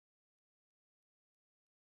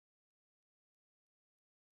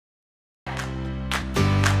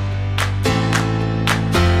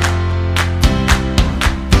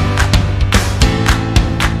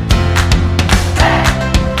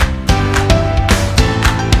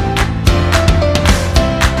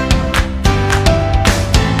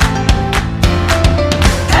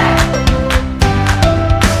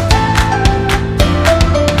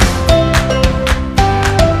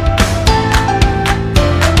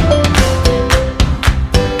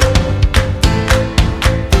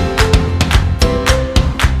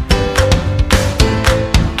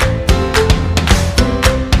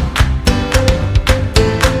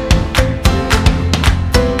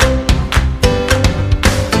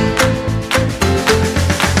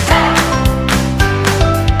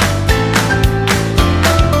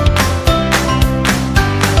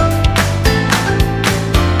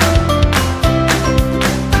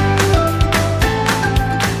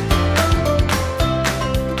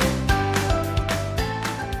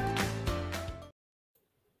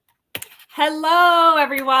Hello,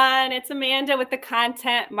 everyone. It's Amanda with the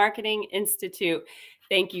Content Marketing Institute.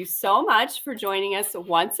 Thank you so much for joining us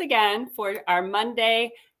once again for our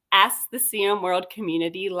Monday Ask the CMWorld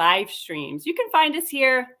community live streams. You can find us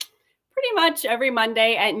here pretty much every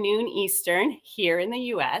Monday at noon Eastern here in the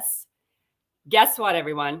US. Guess what,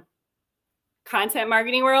 everyone? Content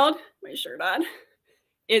Marketing World, my shirt on,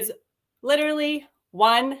 is literally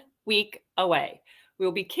 1 week away. We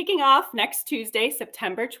will be kicking off next Tuesday,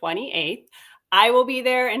 September 28th. I will be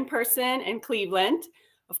there in person in Cleveland.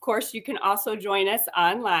 Of course, you can also join us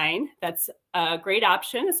online. That's a great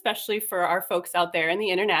option, especially for our folks out there in the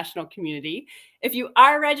international community. If you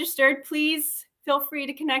are registered, please feel free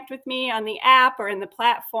to connect with me on the app or in the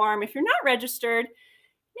platform. If you're not registered,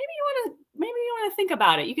 maybe you want to think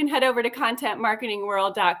about it. You can head over to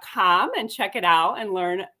contentmarketingworld.com and check it out and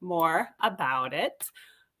learn more about it.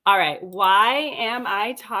 All right, why am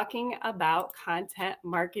I talking about Content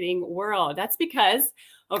Marketing World? That's because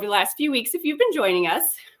over the last few weeks, if you've been joining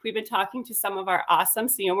us, we've been talking to some of our awesome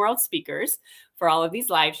CMWorld speakers for all of these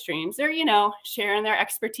live streams. They're, sharing their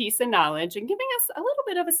expertise and knowledge and giving us a little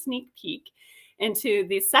bit of a sneak peek into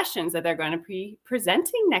the sessions that they're going to be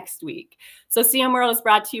presenting next week. So CMWorld is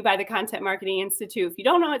brought to you by the Content Marketing Institute. If you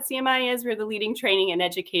don't know what CMI is, we're the leading training and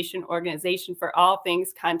education organization for all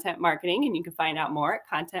things content marketing, and you can find out more at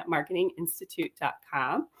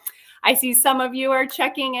contentmarketinginstitute.com. I see some of you are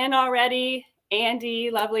checking in already. Andy,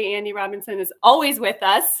 lovely Andy Robinson, is always with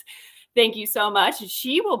us. Thank you so much.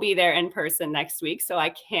 She will be there in person next week, so I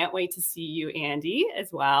can't wait to see you, Andy,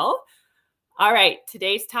 as well. All right,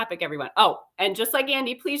 today's topic, everyone. Oh, and just like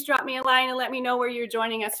Andy, please drop me a line and let me know where you're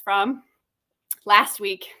joining us from. Last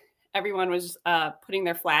week, everyone was putting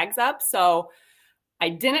their flags up, so I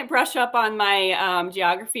didn't brush up on my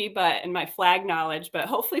geography and my flag knowledge, but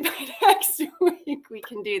hopefully by next week we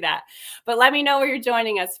can do that. But let me know where you're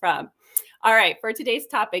joining us from. All right, for today's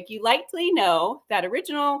topic, you likely know that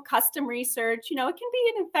original custom research, it can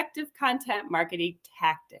be an effective content marketing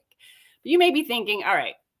tactic. But you may be thinking, all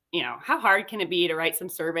right, how hard can it be to write some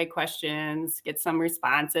survey questions, get some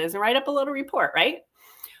responses, and write up a little report, right?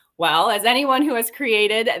 Well, as anyone who has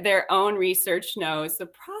created their own research knows, the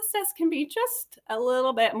process can be just a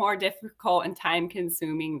little bit more difficult and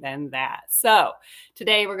time-consuming than that. So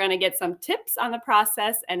today we're going to get some tips on the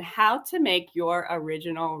process and how to make your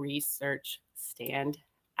original research stand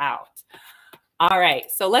out. All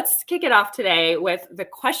right, so let's kick it off today with the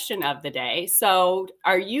question of the day. So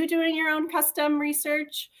are you doing your own custom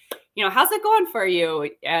research? How's it going for you?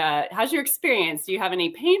 How's your experience? Do you have any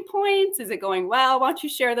pain points? Is it going well? Why don't you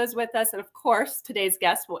share those with us? And of course, today's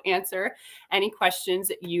guest will answer any questions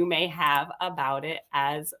that you may have about it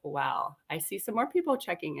as well. I see some more people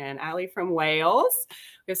checking in. Ali from Wales.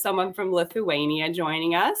 We have someone from Lithuania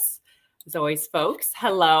joining us. As always, folks,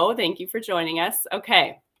 hello. Thank you for joining us.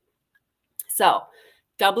 Okay. So,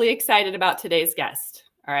 doubly excited about today's guest.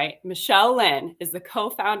 All right. Michele Linn is the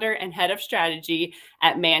co-founder and head of strategy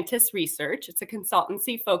at Mantis Research. It's a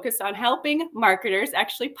consultancy focused on helping marketers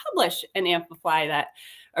actually publish and amplify that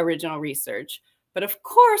original research. But of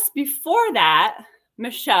course, before that,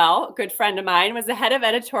 Michele, a good friend of mine, was the head of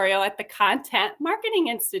editorial at the Content Marketing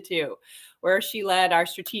Institute, where she led our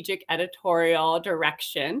strategic editorial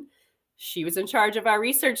direction. She was in charge of our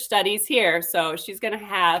research studies here, so she's going to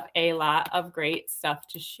have a lot of great stuff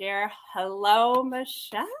to share. Hello,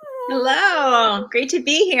 Michele. Hello. Great to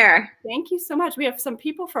be here. Thank you so much. We have some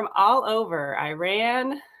people from all over.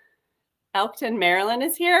 Iran, Elkton, Maryland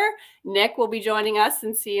is here. Nick will be joining us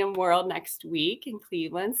in CMWorld next week in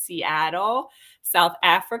Cleveland, Seattle, South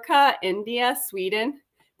Africa, India, Sweden.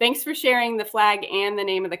 Thanks for sharing the flag and the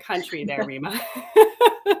name of the country there, Rima.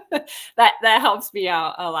 that helps me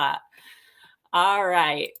out a lot. All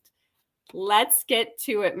right, let's get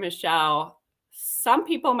to it, Michele. Some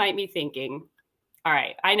people might be thinking, all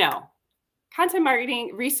right, I know content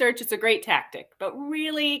marketing research is a great tactic, but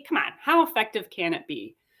really, come on, how effective can it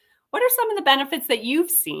be? What are some of the benefits that you've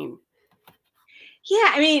seen?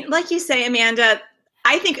 Yeah, like you say, Amanda,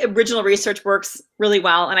 I think original research works really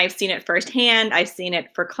well, and I've seen it firsthand. I've seen it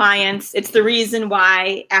for clients. It's the reason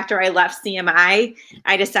why after I left CMI,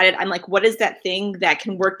 I decided, I'm like, what is that thing that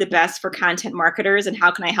can work the best for content marketers, and how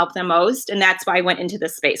can I help them most? And that's why I went into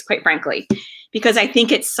this space, quite frankly, because I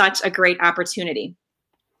think it's such a great opportunity.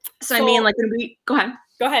 So when we go ahead.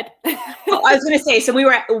 Go ahead. Well, I was going to say, so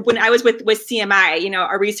when I was with CMI,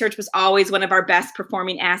 our research was always one of our best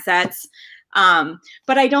performing assets.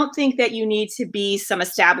 But I don't think that you need to be some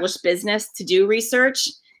established business to do research.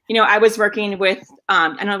 I was working with,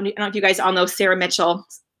 I don't know if you guys all know Sarah Mitchell.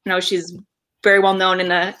 She's very well known in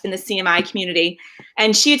the CMI community.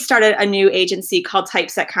 And she had started a new agency called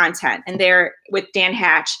Typeset Content, and they're with Dan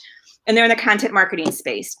Hatch, and they're in the content marketing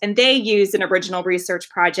space. And they used an original research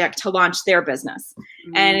project to launch their business.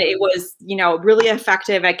 Mm-hmm. And it was, you know, really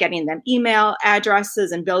effective at getting them email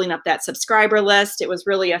addresses and building up that subscriber list. It was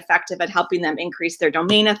really effective at helping them increase their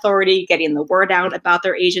domain authority, getting the word out about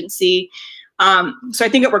their agency. So I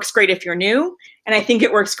think it works great if you're new. And I think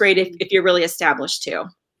it works great if you're really established too.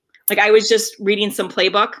 Like I was just reading some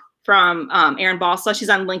playbook from Erin Balsa. She's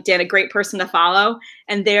on LinkedIn, a great person to follow.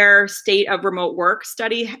 And their state of remote work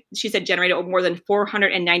study, she said, generated more than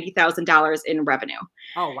 $490,000 in revenue.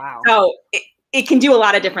 Oh, wow. So it can do a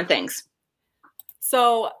lot of different things.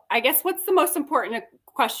 So I guess what's the most important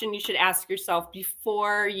question you should ask yourself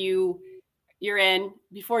before you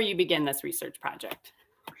begin this research project?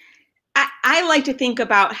 I like to think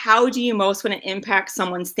about how do you most want to impact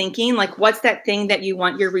someone's thinking? Like what's that thing that you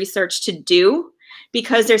want your research to do?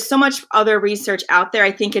 Because there's so much other research out there.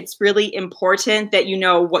 I think it's really important that you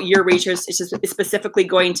know what your research is specifically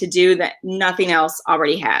going to do that nothing else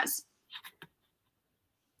already has.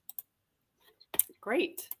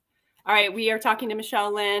 Great. All right, we are talking to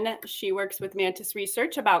Michele Linn. She works with Mantis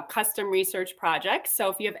Research about custom research projects. So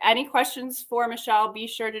if you have any questions for Michele, be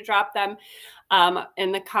sure to drop them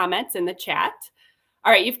in the comments in the chat.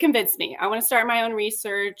 All right, you've convinced me. I want to start my own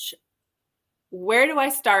research. Where do I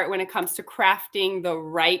start when it comes to crafting the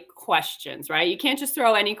right questions, right? You can't just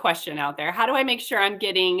throw any question out there. How do I make sure I'm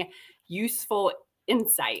getting useful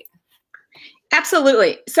insight?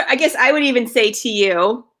 Absolutely. So I guess I would even say to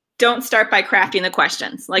you, don't start by crafting the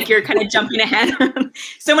questions. Like you're kind of jumping ahead.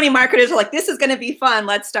 So many marketers are like, this is going to be fun.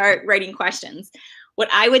 Let's start writing questions. What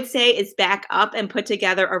I would say is back up and put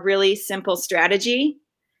together a really simple strategy.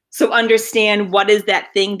 So understand what is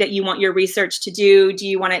that thing that you want your research to do. Do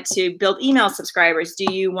you want it to build email subscribers?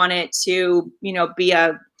 Do you want it to, you know, be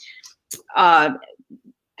a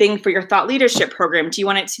thing for your thought leadership program? Do you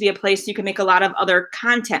want it to be a place you can make a lot of other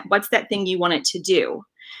content? What's that thing you want it to do?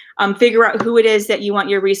 Figure out who it is that you want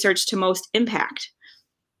your research to most impact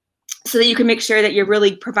so that you can make sure that you're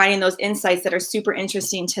really providing those insights that are super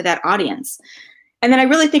interesting to that audience. And then I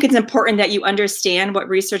really think it's important that you understand what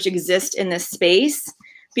research exists in this space,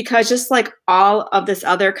 because just like all of this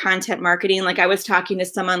other content marketing, like I was talking to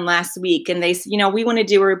someone last week and they said, you know, we want to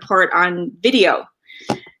do a report on video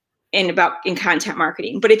in content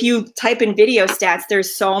marketing. But if you type in video stats,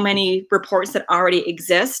 there's so many reports that already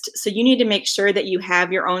exist. So you need to make sure that you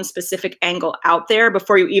have your own specific angle out there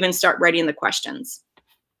before you even start writing the questions.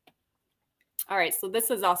 All right. So this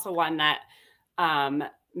is also one that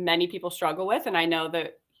many people struggle with. And I know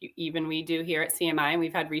that even we do here at CMI, and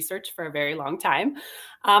we've had research for a very long time.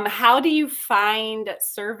 How do you find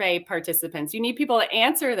survey participants? You need people to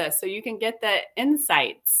answer this so you can get the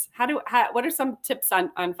insights. What are some tips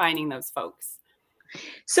on finding those folks?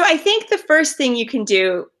 So I think the first thing you can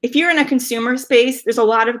do, if you're in a consumer space, there's a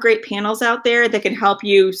lot of great panels out there that can help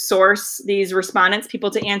you source these respondents, people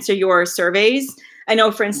to answer your surveys. I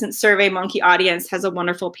know, for instance, SurveyMonkey Audience has a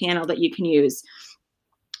wonderful panel that you can use.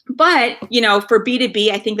 But, you know, for B2B,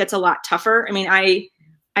 I think that's a lot tougher. I mean, I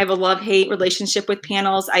have a love-hate relationship with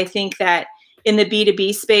panels. I think that in the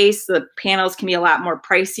B2B space, the panels can be a lot more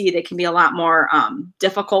pricey. They can be a lot more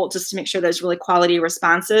difficult just to make sure there's really quality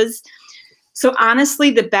responses. So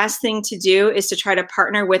honestly, the best thing to do is to try to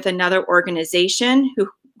partner with another organization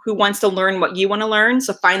who wants to learn what you want to learn.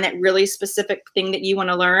 So find that really specific thing that you want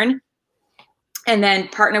to learn, and then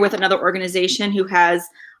partner with another organization who has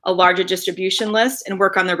a larger distribution list and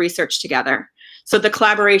work on the research together. So the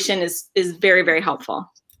collaboration is very, very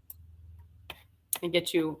helpful. And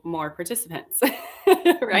get you more participants,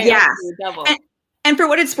 right? Yeah. And for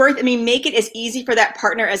what it's worth, I mean, make it as easy for that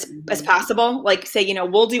partner as possible. Like say, you know,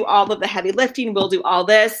 we'll do all of the heavy lifting, we'll do all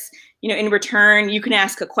this, you know, in return, you can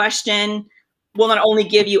ask a question. We'll not only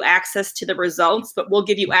give you access to the results, but we'll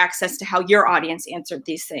give you access to how your audience answered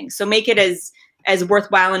these things. So make it as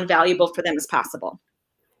worthwhile and valuable for them as possible.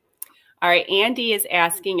 All right, Andy is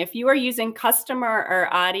asking, if you are using customer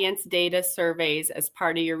or audience data surveys as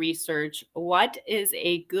part of your research, what is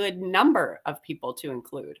a good number of people to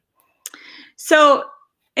include? So,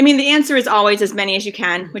 I mean, the answer is always as many as you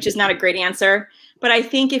can, which is not a great answer. But I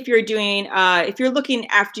think if you're doing, if you're looking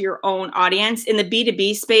after your own audience in the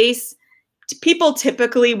B2B space, people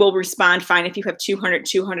typically will respond fine if you have 200,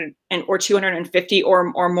 or 250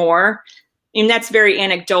 or more. I mean, that's very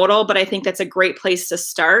anecdotal, but I think that's a great place to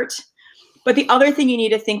start. But the other thing you need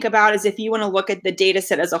to think about is if you want to look at the data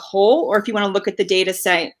set as a whole, or if you want to look at the data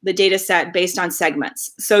set based on segments.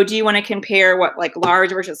 So do you want to compare what like large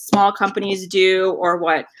versus small companies do, or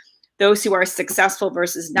what those who are successful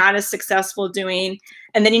versus not as successful doing.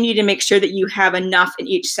 And then you need to make sure that you have enough in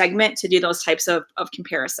each segment to do those types of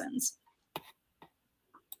comparisons.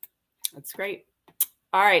 That's great.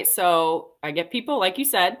 All right. So I get people, like you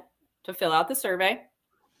said, to fill out the survey.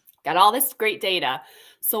 Got all this great data.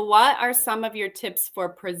 So what are some of your tips for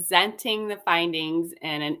presenting the findings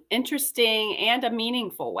in an interesting and a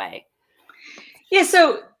meaningful way? Yeah,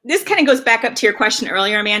 so this kind of goes back up to your question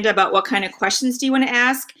earlier, Amanda, about what kind of questions do you want to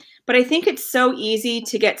ask? But I think it's so easy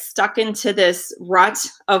to get stuck into this rut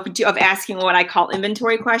of asking what I call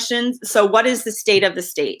inventory questions. So what is the state of the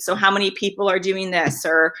state? So how many people are doing this?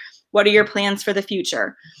 Or what are your plans for the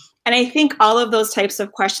future? And I think all of those types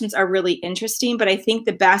of questions are really interesting, but I think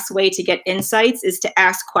the best way to get insights is to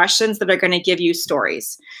ask questions that are going to give you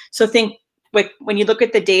stories. So think, like, when you look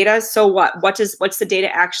at the data, so what's the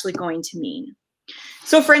data actually going to mean?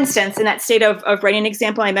 So for instance, in that state of writing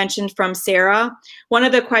example I mentioned from Sarah, one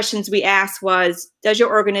of the questions we asked was, does your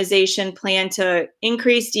organization plan to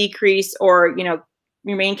increase, decrease, or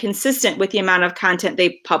remain consistent with the amount of content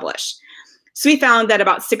they publish? So we found that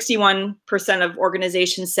about 61% of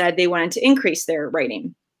organizations said they wanted to increase their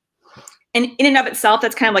writing. And in and of itself,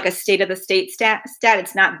 that's kind of like a state of the state stat.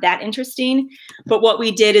 It's not that interesting. But what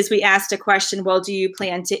we did is we asked a question, well, do you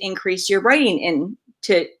plan to increase your writing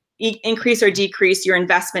increase or decrease your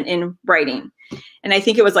investment in writing? And I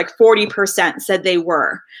think it was like 40% said they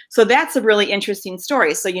were. So that's a really interesting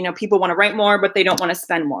story. So, people want to write more, but they don't want to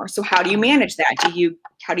spend more. So how do you manage that?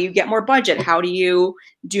 How do you get more budget? How do you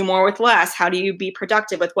do more with less? How do you be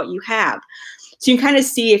productive with what you have? So you can kind of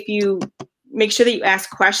see, if you make sure that you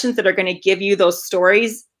ask questions that are going to give you those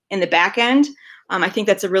stories in the back end, I think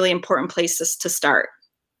that's a really important place to start.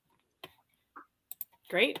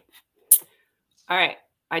 Great. All right.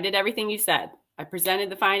 I did everything you said. I presented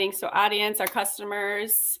the findings to audience, our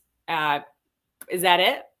customers. Is that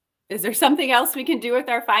it? Is there something else we can do with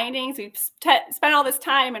our findings? We've spent all this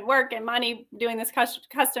time and work and money doing this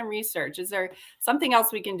custom research. Is there something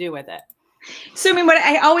else we can do with it? So, I mean,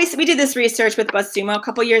 we did this research with BuzzSumo a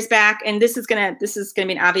couple years back, and this is gonna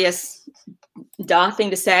be an obvious duh thing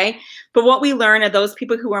to say. But what we learned are those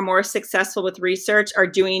people who are more successful with research are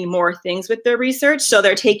doing more things with their research. So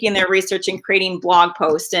they're taking their research and creating blog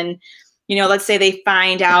posts. And, let's say they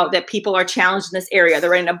find out that people are challenged in this area. They're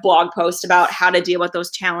writing a blog post about how to deal with those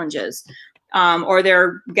challenges. Or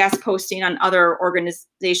they're guest posting on other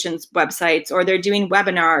organizations' websites, or they're doing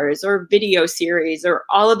webinars or video series, or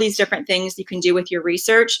all of these different things you can do with your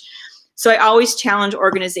research. So I always challenge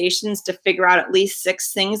organizations to figure out at least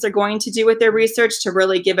 6 things they're going to do with their research to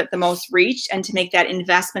really give it the most reach and to make that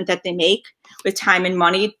investment that they make with time and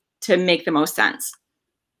money to make the most sense.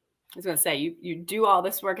 I was going to say, you do all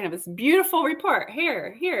this work and have this beautiful report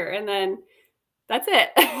here, and then that's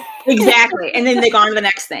it. Exactly. And then they go on to the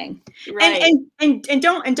next thing. Right. And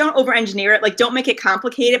don't over-engineer it. Like, don't make it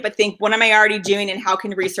complicated, but think, what am I already doing and how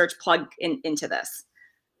can research plug into this?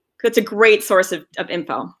 It's a great source of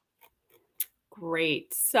info.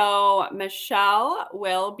 Great. So Michele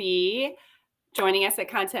will be joining us at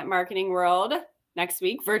Content Marketing World next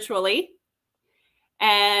week virtually.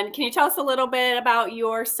 And can you tell us a little bit about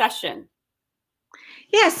your session?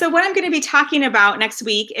 Yeah, so what I'm going to be talking about next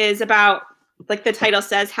week is about, like the title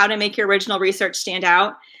says, how to make your original research stand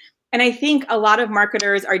out. And I think a lot of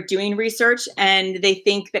marketers are doing research and they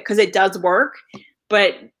think that because it does work,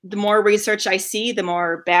 but the more research I see, the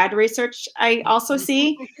more bad research I also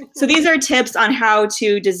see. So these are tips on how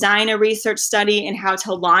to design a research study and how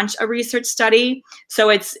to launch a research study, so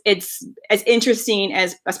it's as interesting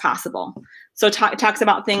as possible. So it talks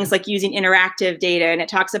about things like using interactive data, and it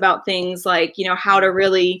talks about things like, how to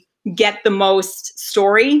really get the most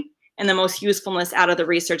story and the most usefulness out of the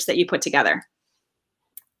research that you put together.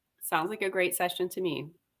 Sounds like a great session to me.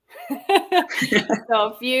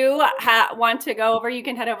 So if you want to go over, you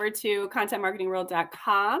can head over to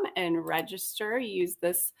contentmarketingworld.com and register. Use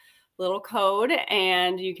this little code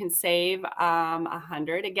and you can save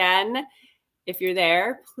 100. Again, if you're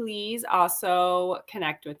there, please also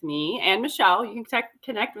connect with me and Michele. You can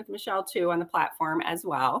connect with Michele too on the platform as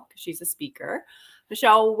well, because she's a speaker.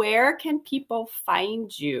 Michele, where can people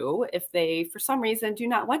find you if they, for some reason, do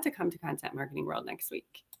not want to come to Content Marketing World next week?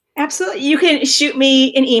 Absolutely. You can shoot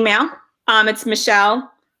me an email. It's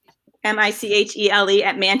Michele, Michele,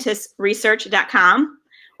 at mantisresearch.com,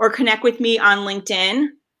 or connect with me on LinkedIn.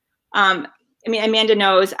 Amanda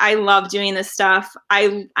knows I love doing this stuff.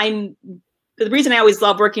 The reason I always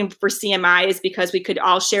love working for CMI is because we could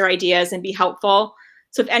all share ideas and be helpful.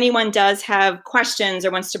 So if anyone does have questions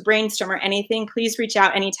or wants to brainstorm or anything, please reach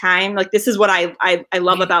out anytime. Like, this is what I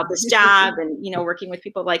love about this job and, working with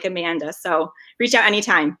people like Amanda. So reach out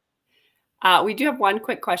anytime. We do have one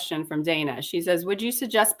quick question from Dana. She says, would you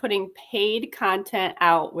suggest putting paid content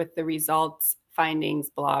out with the results, findings,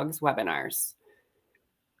 blogs, webinars?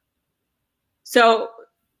 So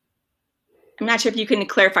I'm not sure if you can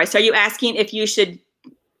clarify. So are you asking if you should,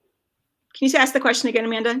 can you ask the question again,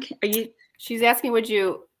 Amanda? She's asking, would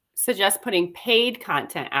you suggest putting paid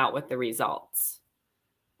content out with the results,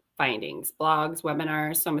 findings, blogs,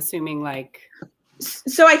 webinars? So I'm assuming like.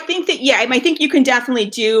 So I think that, yeah, I think you can definitely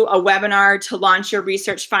do a webinar to launch your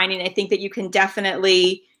research finding. I think that you can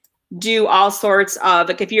definitely do all sorts of,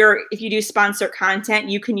 like if you do sponsored content,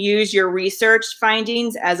 you can use your research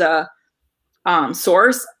findings as a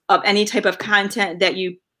source of any type of content that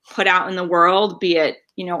you put out in the world, be it,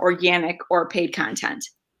 you know, organic or paid content.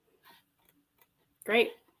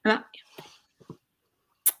 Great.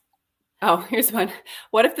 Oh, here's one.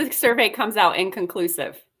 What if the survey comes out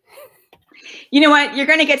inconclusive? You know what? You're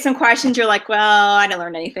going to get some questions. You're like, well, I didn't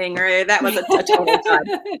learn anything, or that was a total dud.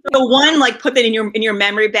 So one, like put that in your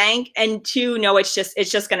memory bank, and two, no, it's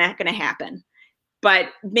just gonna happen. But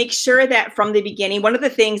make sure that from the beginning, one of the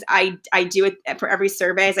things I do for every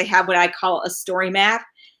survey is I have what I call a story map,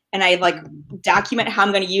 and I like document how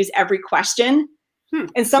I'm going to use every question.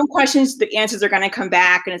 And some questions, the answers are going to come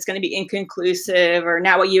back and it's going to be inconclusive or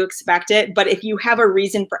not what you expected. But if you have a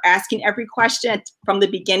reason for asking every question from the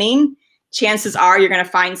beginning, chances are you're going to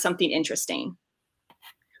find something interesting.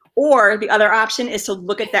 Or the other option is to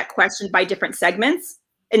look at that question by different segments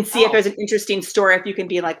and see if there's an interesting story. If you can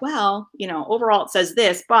be like, well, you know, overall it says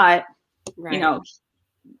this, but, you know,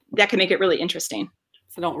 that can make it really interesting.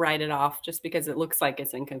 So don't write it off just because it looks like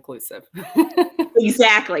it's inconclusive.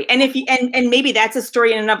 Exactly. And if you, and maybe that's a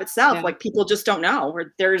story in and of itself. Yeah. Like people just don't know,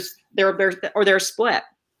 or they're split.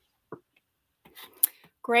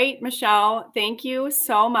 Great, Michele. Thank you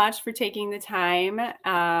so much for taking the time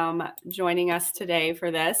joining us today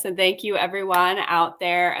for this. And thank you everyone out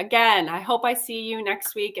there. Again, I hope I see you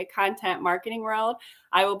next week at Content Marketing World.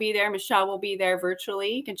 I will be there. Michele will be there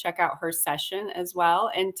virtually. You can check out her session as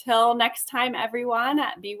well. Until next time, everyone,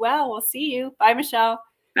 be well. We'll see you. Bye, Michele.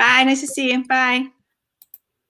 Bye. Nice to see you. Bye.